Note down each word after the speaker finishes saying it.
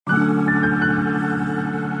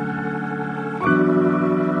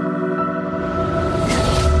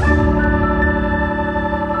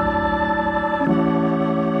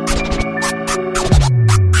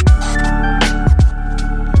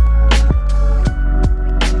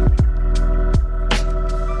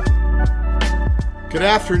Good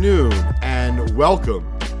afternoon and welcome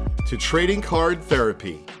to Trading Card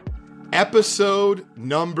Therapy, episode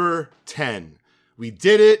number 10. We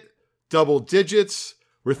did it, double digits.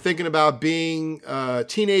 We're thinking about being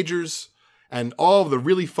teenagers and all of the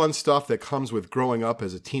really fun stuff that comes with growing up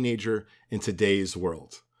as a teenager in today's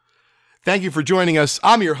world. Thank you for joining us.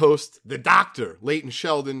 I'm your host, the Dr. Leighton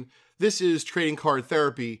Sheldon. This is Trading Card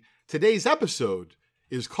Therapy. Today's episode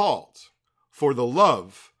is called For the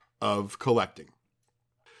Love of Collecting.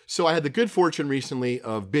 So I had the good fortune recently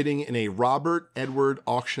of bidding in a Robert Edward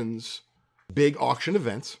Auctions big auction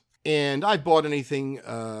event. And I bought anything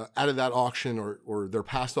out of that auction or their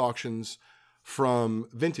past auctions, from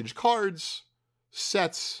vintage cards,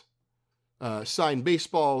 sets, signed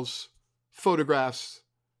baseballs, photographs,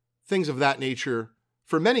 things of that nature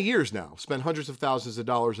for many years now. Spent hundreds of thousands of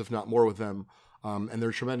dollars, if not more, with them. And they're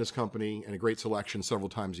a tremendous company and a great selection several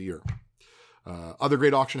times a year. Other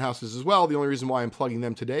great auction houses as well. The only reason why I'm plugging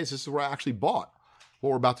them today is this is where I actually bought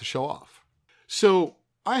what we're about to show off. So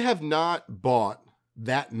I have not bought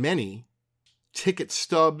that many ticket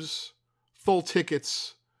stubs, full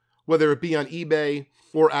tickets, whether it be on eBay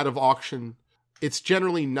or out of auction. It's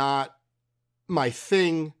generally not my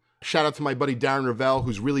thing. Shout out to my buddy Darren Ravel,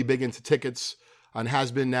 who's really big into tickets and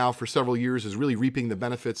has been now for several years, is really reaping the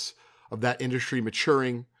benefits of that industry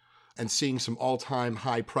maturing and seeing some all-time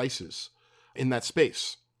high prices in that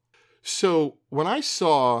space. So when I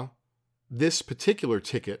saw this particular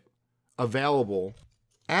ticket available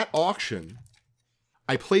at auction,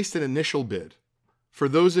 I placed an initial bid. For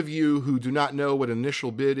those of you who do not know what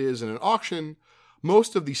initial bid is in an auction,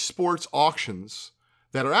 most of the sports auctions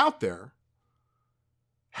that are out there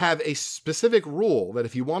have a specific rule that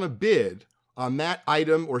if you want to bid on that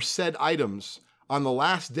item or said items on the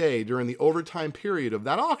last day during the overtime period of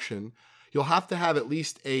that auction, you'll have to have at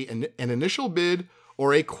least an initial bid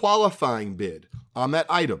or a qualifying bid on that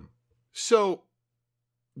item. So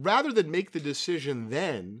rather than make the decision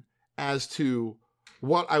then as to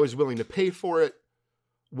what I was willing to pay for it,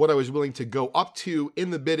 what I was willing to go up to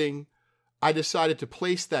in the bidding, I decided to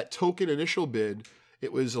place that token initial bid.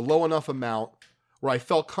 It was a low enough amount where I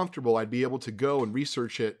felt comfortable I'd be able to go and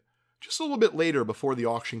research it just a little bit later before the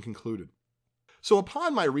auction concluded. So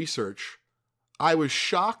upon my research, I was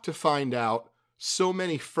shocked to find out so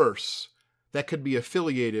many firsts that could be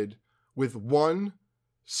affiliated with one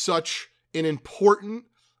such an important,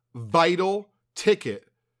 vital ticket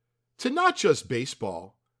to not just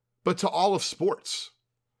baseball, but to all of sports.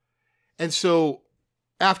 And so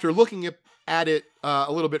after looking at it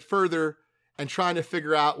a little bit further and trying to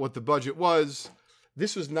figure out what the budget was,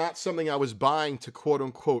 this was not something I was buying to quote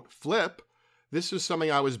unquote flip. This was something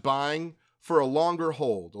I was buying for a longer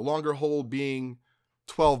hold being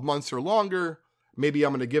 12 months or longer. Maybe I'm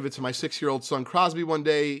going to give it to my 6-year-old son Crosby one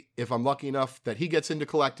day if I'm lucky enough that he gets into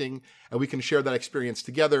collecting and we can share that experience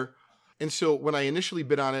together. And so when I initially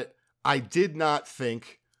bid on it, I did not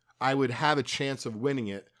think I would have a chance of winning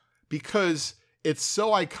it because it's so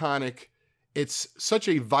iconic. It's such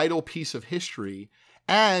a vital piece of history.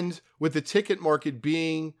 And with the ticket market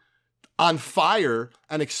being on fire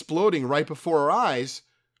and exploding right before our eyes,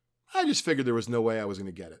 I just figured there was no way I was going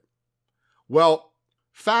to get it. Well,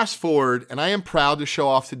 fast forward, and I am proud to show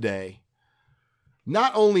off today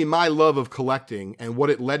not only my love of collecting and what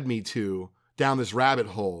it led me to down this rabbit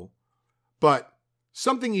hole, but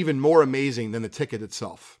something even more amazing than the ticket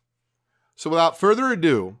itself. So without further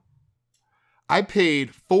ado, I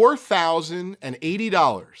paid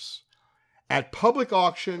 $4,080 at public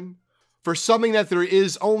auction for something that there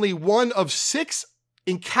is only one of 6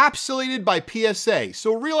 encapsulated by PSA.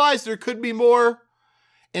 So realize there could be more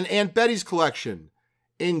in Aunt Betty's collection,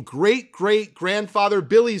 in great-great-grandfather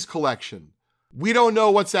Billy's collection. We don't know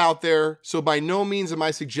what's out there, so by no means am I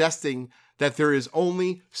suggesting that there is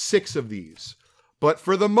only 6 of these. But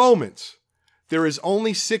for the moment, there is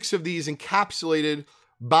only 6 of these encapsulated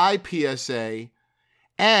by PSA,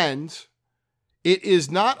 and it is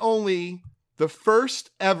not only the first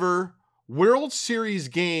ever World Series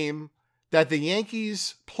game that the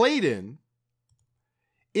Yankees played in,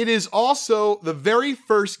 it is also the very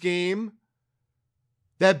first game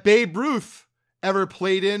that Babe Ruth ever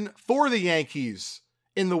played in for the Yankees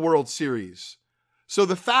in the World Series. So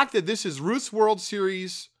the fact that this is Ruth's World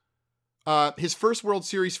Series, his first World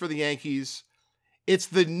Series for the Yankees, it's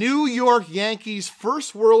the New York Yankees'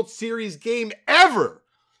 first World Series game ever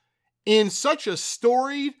in such a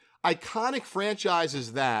storied, iconic franchise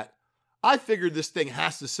as that, I figured this thing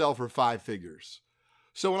has to sell for 5 figures.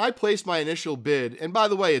 So when I placed my initial bid, and by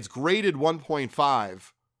the way, it's graded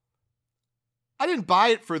 1.5, I didn't buy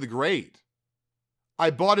it for the grade.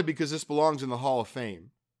 I bought it because this belongs in the Hall of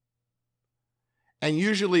Fame. And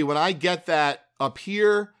usually when I get that up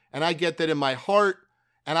here and I get that in my heart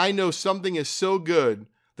and I know something is so good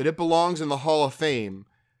that it belongs in the Hall of Fame,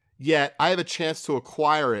 yet I have a chance to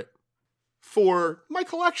acquire it for my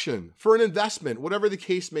collection, for an investment, whatever the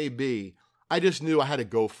case may be, I just knew I had to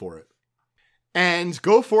go for it. And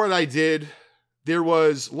go for it I did. There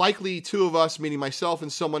was likely two of us, meaning myself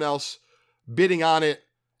and someone else, bidding on it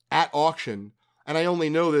at auction. And I only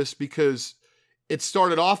know this because it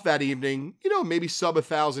started off that evening, maybe sub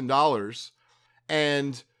 $1,000,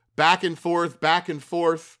 and back and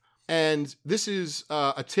forth. And this is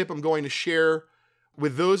a tip I'm going to share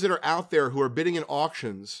with those that are out there who are bidding in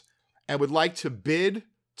auctions and would like to bid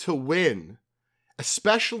to win,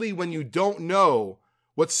 especially when you don't know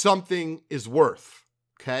what something is worth,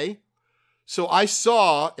 okay? So I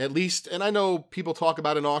saw, at least, and I know people talk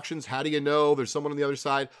about in auctions, how do you know there's someone on the other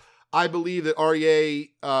side? I believe that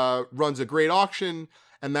REA runs a great auction,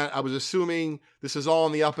 and that I was assuming this is all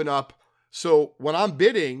on the up and up. So when I'm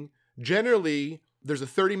bidding, generally there's a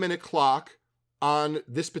 30-minute clock on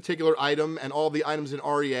this particular item and all the items in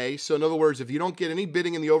REA. So in other words, if you don't get any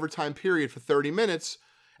bidding in the overtime period for 30 minutes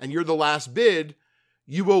and you're the last bid,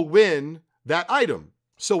 you will win that item.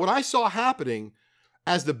 So what I saw happening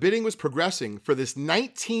as the bidding was progressing for this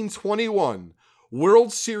 1921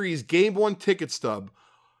 World Series Game 1 ticket stub,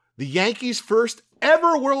 the Yankees' first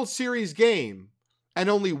ever World Series game, and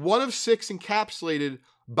only one of 6 encapsulated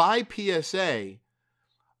by PSA,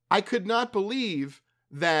 I could not believe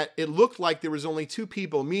that it looked like there was only 2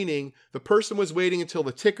 people, meaning the person was waiting until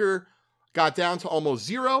the ticker got down to almost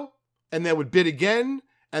 0 and then would bid again,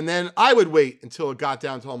 and then I would wait until it got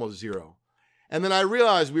down to almost 0. And then I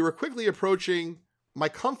realized we were quickly approaching my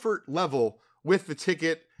comfort level with the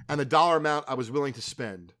ticket and the dollar amount I was willing to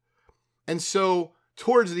spend. And so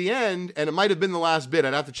towards the end, and it might have been the last bid,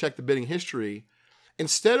 I'd have to check the bidding history,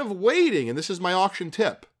 instead of waiting, and this is my auction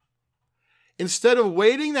tip, instead of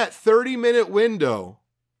waiting that 30-minute window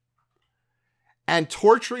and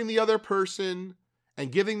torturing the other person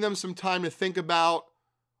and giving them some time to think about,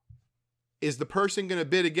 is the person going to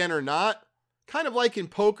bid again or not? Kind of like in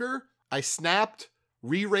poker, I snapped,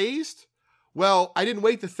 re-raised. Well, I didn't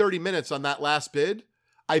wait the 30 minutes on that last bid.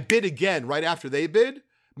 I bid again right after they bid,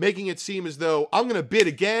 making it seem as though I'm going to bid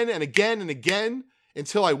again and again and again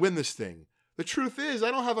until I win this thing. The truth is,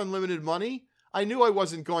 I don't have unlimited money. I knew I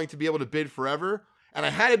wasn't going to be able to bid forever, and I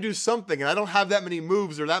had to do something, and I don't have that many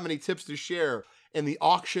moves or that many tips to share in the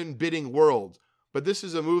auction bidding world. But this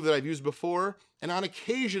is a move that I've used before, and on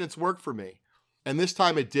occasion it's worked for me. And this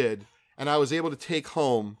time it did, and I was able to take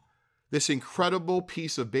home this incredible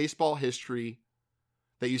piece of baseball history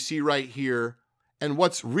that you see right here. And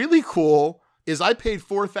what's really cool is I paid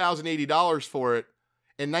 $4,080 for it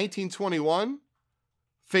in 1921,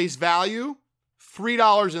 face value,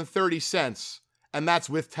 $3.30, and that's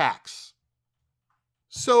with tax.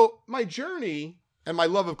 So my journey and my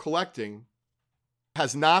love of collecting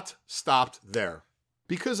has not stopped there.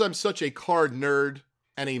 Because I'm such a card nerd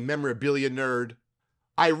and a memorabilia nerd,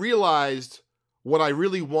 I realized what I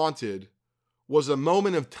really wanted was a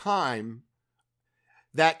moment of time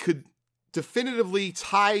that could definitively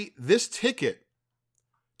tie this ticket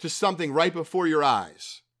to something right before your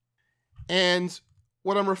eyes. And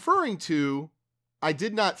what I'm referring to, I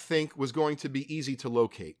did not think was going to be easy to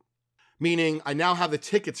locate. Meaning, I now have the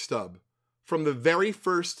ticket stub from the very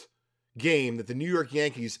first game that the New York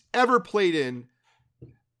Yankees ever played in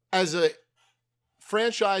as a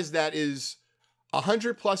franchise that is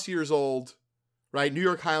 100 plus years old, right? New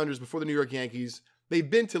York Highlanders before the New York Yankees. They've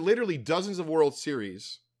been to literally dozens of World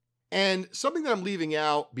Series. And something that I'm leaving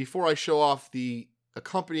out before I show off the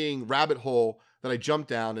accompanying rabbit hole that I jumped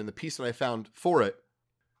down and the piece that I found for it.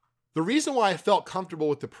 The reason why I felt comfortable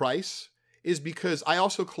with the price is because I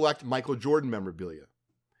also collect Michael Jordan memorabilia.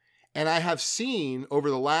 And I have seen over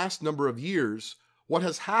the last number of years what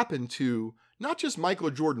has happened to not just Michael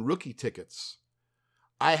Jordan rookie tickets.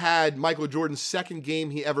 I had Michael Jordan's second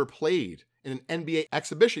game he ever played in an NBA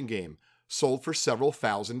exhibition game, sold for several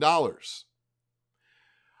 $1,000s.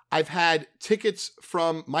 I've had tickets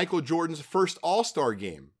from Michael Jordan's first All-Star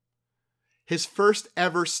game, his first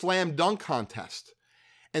ever slam dunk contest,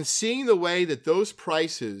 and seeing the way that those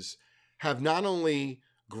prices have not only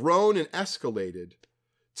grown and escalated,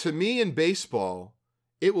 to me in baseball,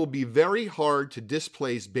 it will be very hard to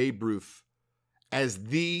displace Babe Ruth as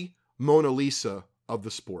the Mona Lisa of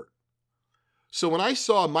the sport. So when I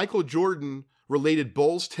saw Michael Jordan related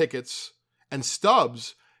Bulls tickets and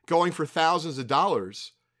stubs going for thousands of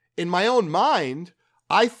dollars, in my own mind,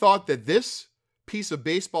 I thought that this piece of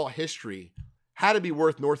baseball history had to be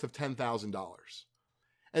worth north of $10,000.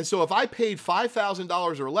 And so if I paid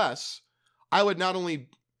 $5,000 or less, I would not only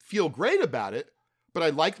feel great about it, but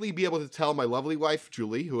I'd likely be able to tell my lovely wife,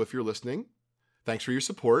 Julie, who, if you're listening, thanks for your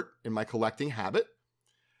support in my collecting habit,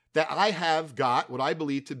 that I have got what I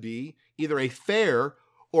believe to be either a fair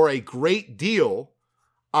or a great deal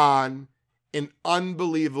on an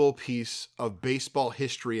unbelievable piece of baseball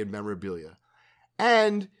history and memorabilia.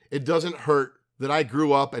 And it doesn't hurt that I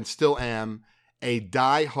grew up and still am a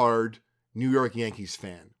die-hard New York Yankees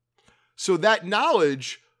fan. So that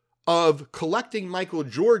knowledge of collecting Michael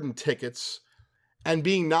Jordan tickets and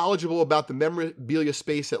being knowledgeable about the memorabilia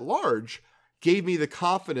space at large gave me the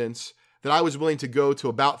confidence that I was willing to go to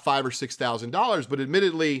about $5,000 or $6,000. But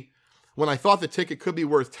admittedly, when I thought the ticket could be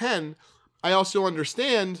worth $10,000, I also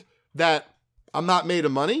understand that I'm not made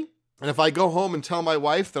of money. And if I go home and tell my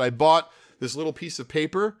wife that I bought this little piece of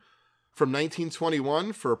paper from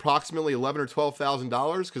 1921 for approximately $11,000 or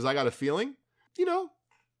 $12,000 because I got a feeling,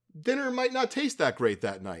 dinner might not taste that great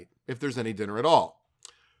that night, if there's any dinner at all.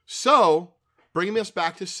 So, bringing us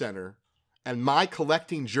back to center and my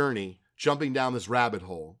collecting journey, jumping down this rabbit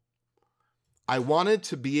hole, I wanted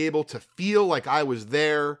to be able to feel like I was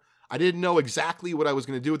there. I didn't know exactly what I was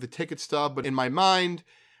going to do with the ticket stub, but in my mind,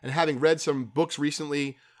 and having read some books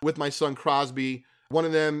recently with my son Crosby, one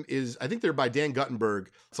of them is, I think they're by Dan Guttenberg.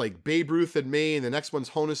 It's like Babe Ruth and Me, and the next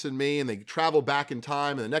one's Honus and Me, and they travel back in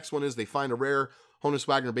time, and the next one is they find a rare Honus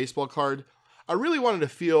Wagner baseball card. I really wanted to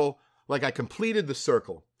feel like I completed the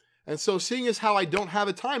circle. And so seeing as how I don't have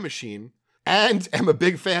a time machine and am a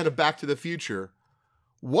big fan of Back to the Future,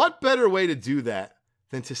 what better way to do that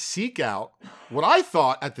than to seek out what I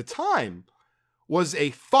thought at the time was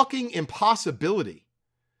a fucking impossibility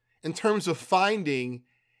in terms of finding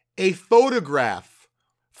a photograph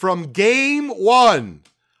from Game 1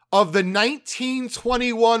 of the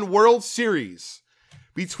 1921 World Series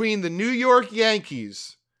between the New York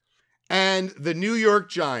Yankees and the New York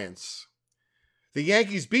Giants. The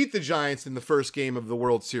Yankees beat the Giants in the first game of the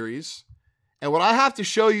World Series. And what I have to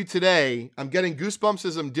show you today, I'm getting goosebumps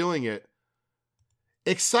as I'm doing it,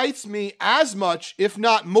 excites me as much, if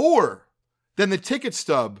not more, than the ticket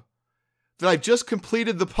stub that I've just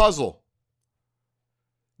completed the puzzle.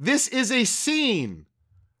 This is a scene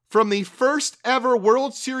from the first ever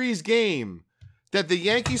World Series game that the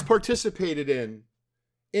Yankees participated in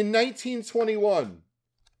 1921.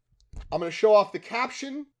 I'm going to show off the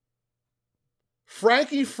caption.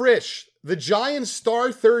 Frankie Frisch, the Giants'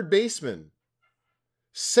 star third baseman,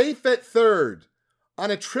 safe at third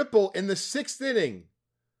on a triple in the 6th inning.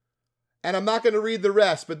 And I'm not going to read the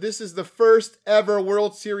rest, but this is the first ever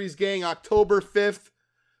World Series game, October 5th,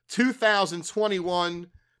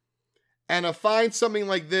 2021. And to find something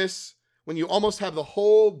like this, when you almost have the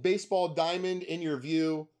whole baseball diamond in your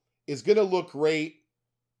view, is going to look great,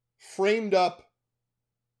 framed up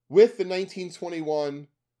with the 1921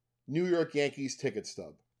 New York Yankees ticket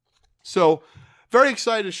stub. So, very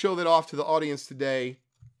excited to show that off to the audience today.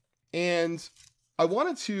 And I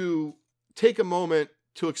wanted to take a moment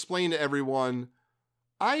to explain to everyone,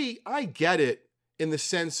 I get it in the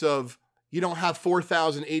sense of you don't have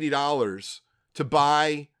 $4,080 to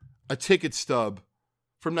buy a ticket stub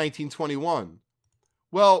from 1921.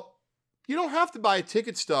 Well, you don't have to buy a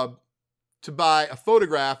ticket stub to buy a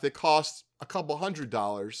photograph that costs a couple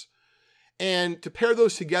 $100. And to pair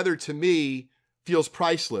those together, to me, feels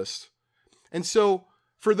priceless. And so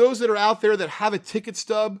for those that are out there that have a ticket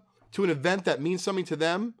stub to an event that means something to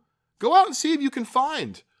them, go out and see if you can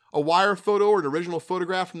find a wire photo or an original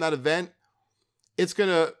photograph from that event. It's going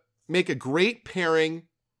to make a great pairing.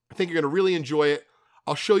 I think you're going to really enjoy it.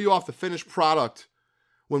 I'll show you off the finished product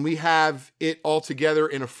when we have it all together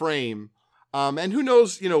in a frame. And who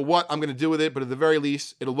knows, what I'm going to do with it, but at the very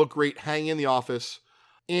least, it'll look great hanging in the office.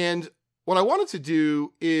 And what I wanted to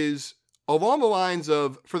do is, along the lines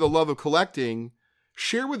of, for the love of collecting,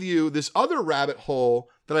 share with you this other rabbit hole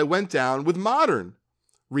that I went down with Modern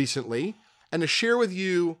recently, and to share with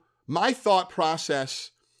you my thought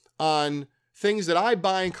process on things that I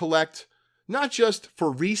buy and collect, not just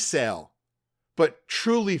for resale, but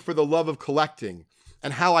truly for the love of collecting,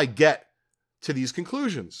 and how I get to these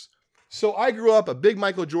conclusions. So I grew up a big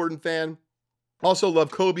Michael Jordan fan, also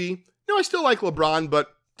love Kobe. I still like LeBron,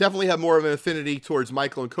 but definitely have more of an affinity towards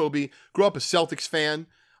Michael and Kobe. Grew up a Celtics fan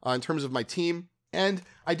in terms of my team. And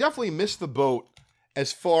I definitely missed the boat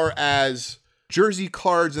as far as jersey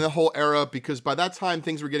cards and the whole era, because by that time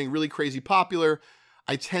things were getting really crazy popular.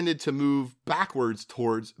 I tended to move backwards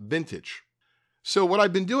towards vintage. So what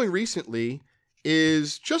I've been doing recently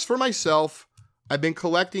is, just for myself, I've been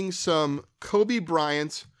collecting some Kobe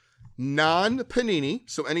Bryant non-Panini,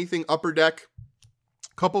 so anything Upper Deck,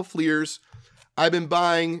 couple Fleers. I've been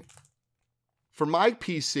buying, for my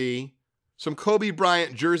PC, some Kobe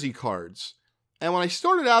Bryant jersey cards. And when I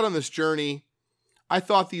started out on this journey, I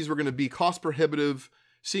thought these were going to be cost prohibitive,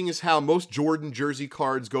 seeing as how most Jordan jersey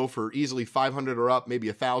cards go for easily $500 or up, maybe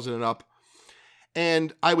 $1,000 and up.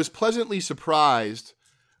 And I was pleasantly surprised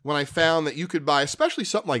when I found that you could buy, especially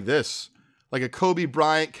something like this, like a Kobe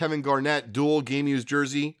Bryant, Kevin Garnett dual game used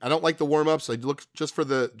jersey. I don't like the warm-ups. I look just for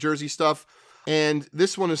the jersey stuff. And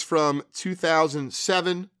this one is from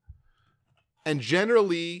 2007. And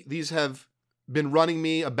generally, these have been running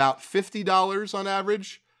me about $50 on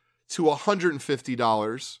average to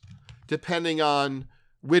 $150, depending on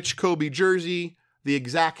which Kobe jersey, the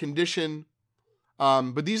exact condition.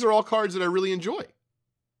 But these are all cards that I really enjoy.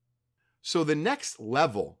 So the next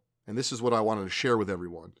level, and this is what I wanted to share with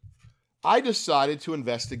everyone, I decided to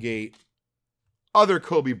investigate other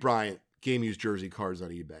Kobe Bryant game-used jersey cards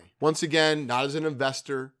on eBay. Once again, not as an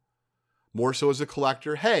investor, more so as a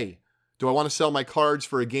collector. Hey, do I want to sell my cards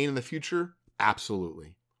for a gain in the future?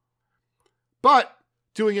 Absolutely. But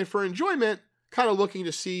doing it for enjoyment, kind of looking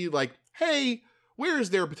to see like, hey, where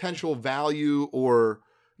is there potential value or,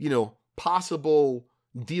 possible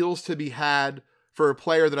deals to be had for a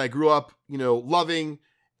player that I grew up, loving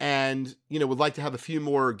and, would like to have a few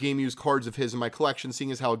more game-used cards of his in my collection,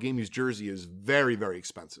 seeing as how a game-used jersey is very, very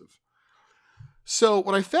expensive. So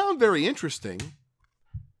what I found very interesting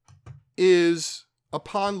is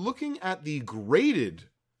upon looking at the graded,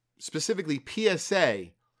 specifically PSA,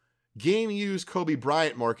 game-used Kobe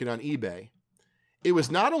Bryant market on eBay, it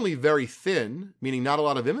was not only very thin, meaning not a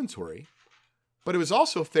lot of inventory, but it was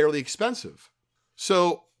also fairly expensive.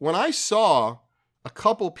 So when I saw a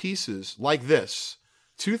couple pieces like this,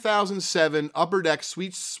 2007 Upper Deck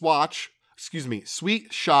Sweet Shot,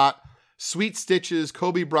 Sweet Stitches,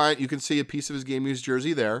 Kobe Bryant, you can see a piece of his game-used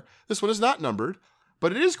jersey there. This one is not numbered,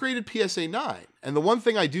 but it is graded PSA 9. And the one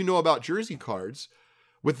thing I do know about jersey cards,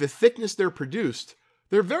 with the thickness they're produced,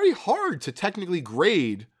 they're very hard to technically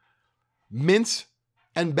grade mint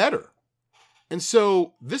and better. And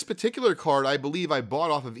so this particular card, I believe I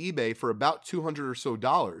bought off of eBay for about $200 or so.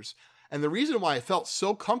 And the reason why I felt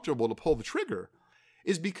so comfortable to pull the trigger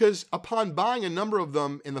is because upon buying a number of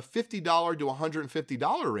them in the $50 to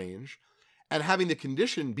 $150 range and having the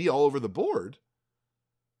condition be all over the board,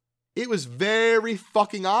 it was very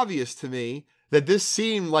fucking obvious to me that this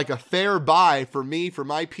seemed like a fair buy for me, for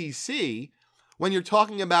my PC, when you're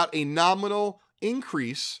talking about a nominal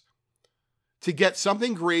increase to get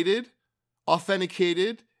something graded,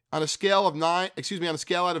 authenticated on a scale of on a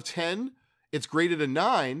scale out of 10, it's graded a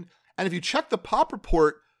 9. And if you check the pop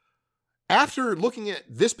report, after looking at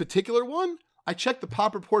this particular one, I checked the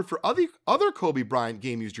pop report for other Kobe Bryant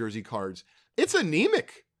game-used jersey cards. It's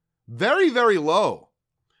anemic, very, very low.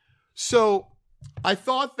 So I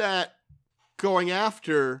thought that going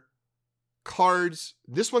after cards,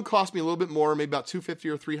 this one cost me a little bit more, maybe about $250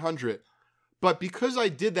 or $300. But because I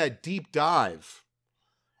did that deep dive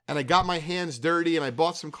and I got my hands dirty and I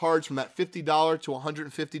bought some cards from that $50 to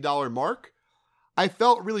 $150 mark, I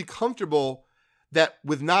felt really comfortable that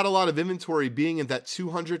with not a lot of inventory being at that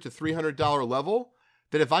 $200 to $300 level,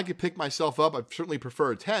 that if I could pick myself up, I'd certainly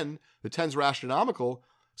prefer a 10. The 10s were astronomical.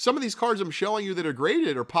 Some of these cards I'm showing you that are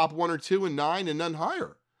graded are pop 1 or 2 and 9 and none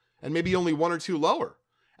higher, and maybe only 1 or 2 lower.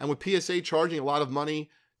 And with PSA charging a lot of money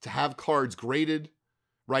to have cards graded,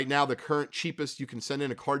 right now the current cheapest you can send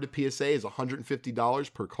in a card to PSA is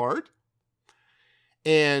 $150 per card.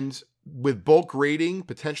 And with bulk grading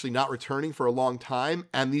potentially not returning for a long time,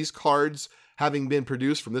 and these cards having been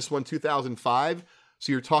produced from this one 2005,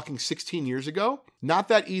 so you're talking 16 years ago, not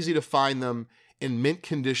that easy to find them in mint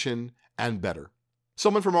condition and better.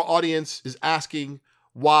 Someone from our audience is asking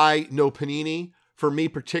why no Panini. For me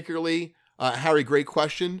particularly, Harry, great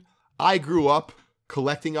question. I grew up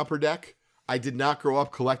collecting Upper Deck. I did not grow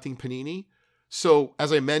up collecting Panini. So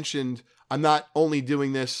as I mentioned, I'm not only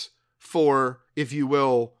doing this for, if you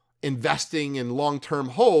will, investing in long-term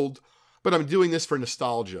hold, but I'm doing this for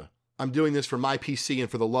nostalgia. I'm doing this for my PC and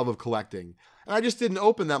for the love of collecting. And I just didn't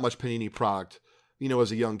open that much Panini product,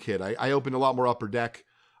 as a young kid. I opened a lot more Upper Deck,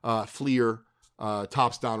 Fleer,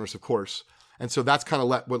 Topps Donruss, of course. And so that's kind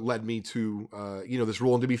of what led me to, this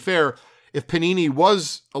rule. And to be fair, if Panini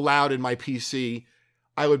was allowed in my PC,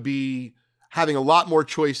 I would be having a lot more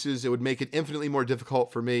choices. It would make it infinitely more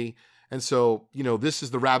difficult for me. And so, this is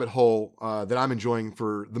the rabbit hole that I'm enjoying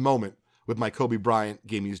for the moment with my Kobe Bryant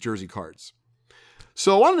game-used jersey cards.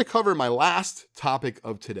 So I wanted to cover my last topic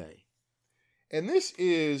of today. And this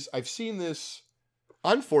is, I've seen this,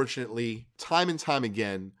 unfortunately, time and time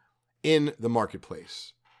again in the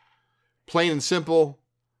marketplace. Plain and simple,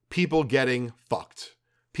 people getting fucked.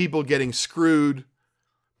 People getting screwed.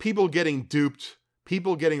 People getting duped.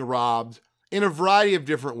 People getting robbed. in a variety of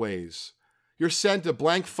different ways. You're sent a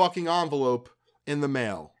blank fucking envelope in the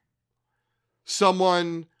mail.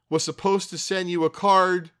 Someone was supposed to send you a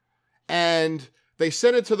card and they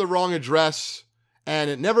sent it to the wrong address and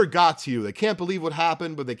it never got to you. They can't believe what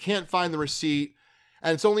happened, but they can't find the receipt.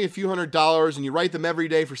 And it's only a few $100s, and you write them every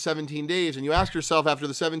day for 17 days. And you ask yourself after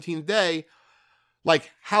the 17th day,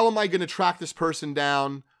 like, how am I going to track this person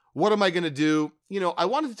down? What am I going to do? I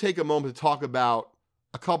wanted to take a moment to talk about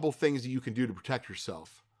a couple things that you can do to protect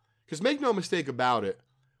yourself. Because make no mistake about it,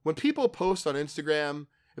 when people post on Instagram,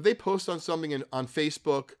 if they post on something on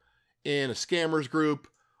Facebook, in a scammers group,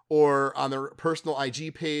 or on their personal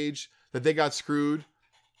IG page that they got screwed,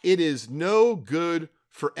 it is no good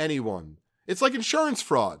for anyone. It's like insurance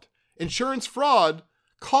fraud. Insurance fraud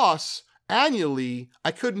costs annually,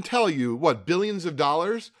 I couldn't tell you, billions of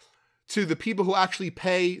dollars to the people who actually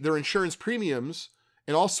pay their insurance premiums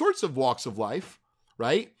in all sorts of walks of life,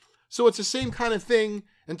 right? So it's the same kind of thing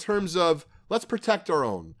in terms of let's protect our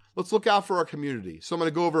own. Let's look out for our community. So I'm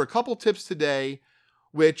going to go over a couple tips today,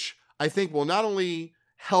 which I think will not only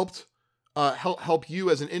help you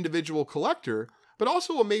as an individual collector, but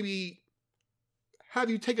also will maybe have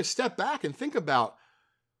you take a step back and think about,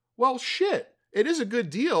 well, shit, it is a good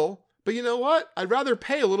deal, but you know what? I'd rather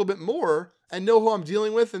pay a little bit more and know who I'm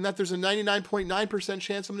dealing with and that there's a 99.9%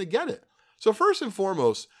 chance I'm going to get it. So first and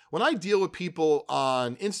foremost, when I deal with people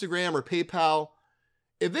on Instagram or PayPal,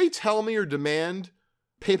 if they tell me or demand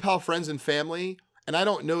PayPal friends and family, and I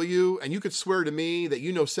don't know you, and you could swear to me that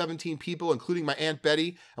you know 17 people, including my Aunt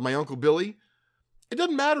Betty and my Uncle Billy, it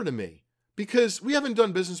doesn't matter to me because we haven't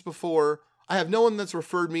done business before. I have no one that's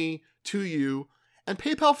referred me to you. And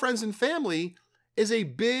PayPal friends and family is a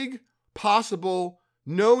big possible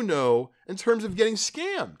no-no in terms of getting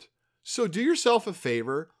scammed. So do yourself a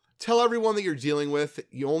favor. Tell everyone that you're dealing with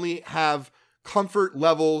you only have comfort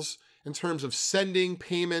levels in terms of sending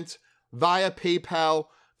payment via PayPal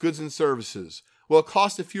goods and services. Will it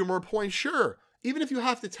cost a few more points? Sure. Even if you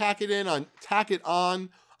have to tack it on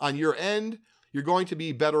your end, you're going to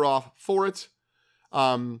be better off for it.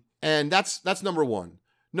 And that's number one.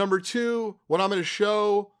 Number two, what I'm going to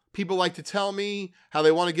show, people like to tell me how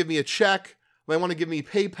they want to give me a check, they want to give me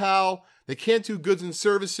PayPal. They can't do goods and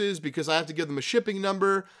services because I have to give them a shipping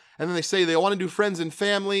number. And then they say they want to do friends and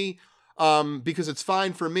family because it's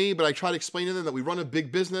fine for me, but I try to explain to them that we run a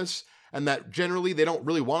big business and that generally they don't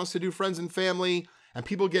really want us to do friends and family, and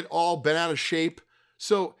people get all bent out of shape.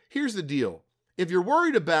 So here's the deal. If you're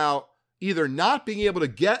worried about either not being able to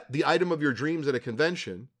get the item of your dreams at a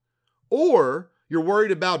convention, or you're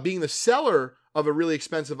worried about being the seller of a really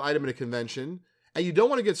expensive item at a convention, and you don't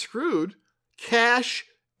want to get screwed, cash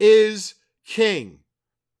is king.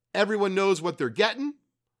 Everyone knows what they're getting.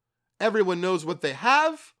 Everyone knows what they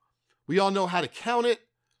have. We all know how to count it.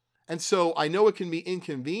 And so I know it can be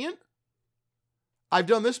inconvenient. I've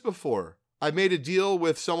done this before. I've made a deal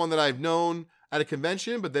with someone that I've known at a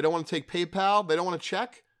convention, but they don't want to take PayPal. They don't want to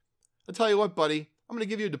check. I'll tell you what, buddy. I'm going to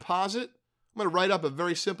give you a deposit. I'm going to write up a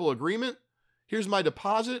very simple agreement. Here's my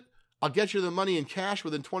deposit. I'll get you the money in cash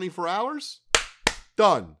within 24 hours.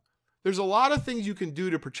 Done. There's a lot of things you can do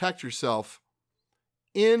to protect yourself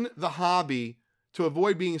in the hobby to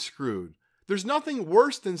avoid being screwed. There's nothing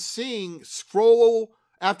worse than seeing scroll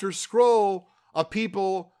after scroll of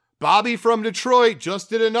people. Bobby from Detroit just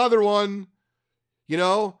did another one.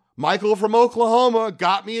 Michael from Oklahoma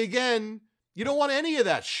got me again. You don't want any of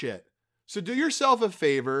that shit. So do yourself a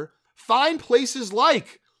favor. Find places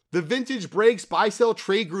like the Vintage Breaks Buy Sell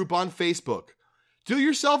Trade Group on Facebook. Do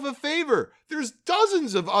yourself a favor. There's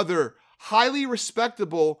dozens of other highly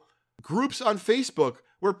respectable groups on Facebook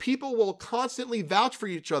where people will constantly vouch for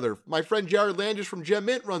each other. My friend Jared Landish from Gem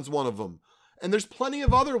Mint runs one of them. And there's plenty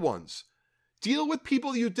of other ones. Deal with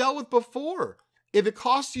people you dealt with before. If it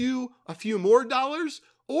costs you a few more dollars,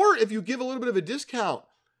 or if you give a little bit of a discount,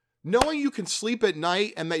 knowing you can sleep at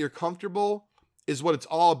night and that you're comfortable is what it's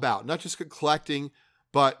all about. Not just collecting,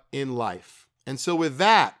 but in life. And so with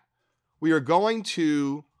that, we are going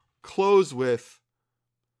to close with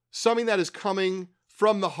something that is coming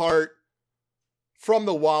from the heart, from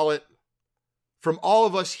the wallet, from all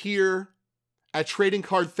of us here at Trading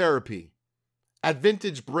Card Therapy, at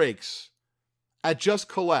Vintage Breaks, at Just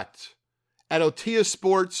Collect, at Otia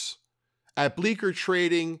Sports, at Bleecker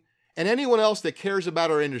Trading, and anyone else that cares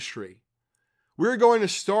about our industry. We're going to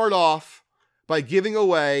start off by giving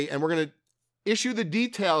away, and we're going to issue the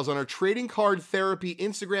details on our Trading Card Therapy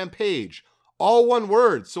Instagram page, all one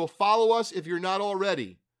word, so follow us if you're not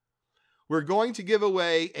already. We're going to give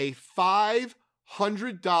away a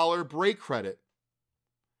 $500 break credit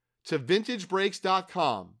to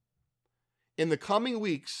vintagebreaks.com. In the coming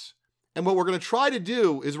weeks, And what we're going to try to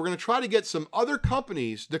do is we're going to try to get some other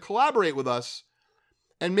companies to collaborate with us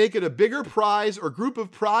and make it a bigger prize or group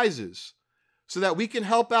of prizes so that we can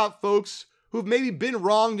help out folks who've maybe been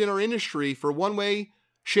wronged in our industry for one way,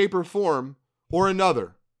 shape, or form or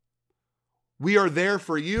another. We are there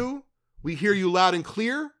for you. We hear you loud and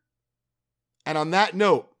clear. And on that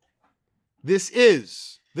note, this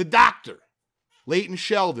is the Dr. Leighton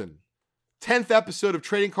Sheldon, 10th episode of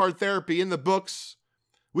Trading Card Therapy in the books.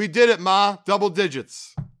 We did it, Ma. Double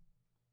digits.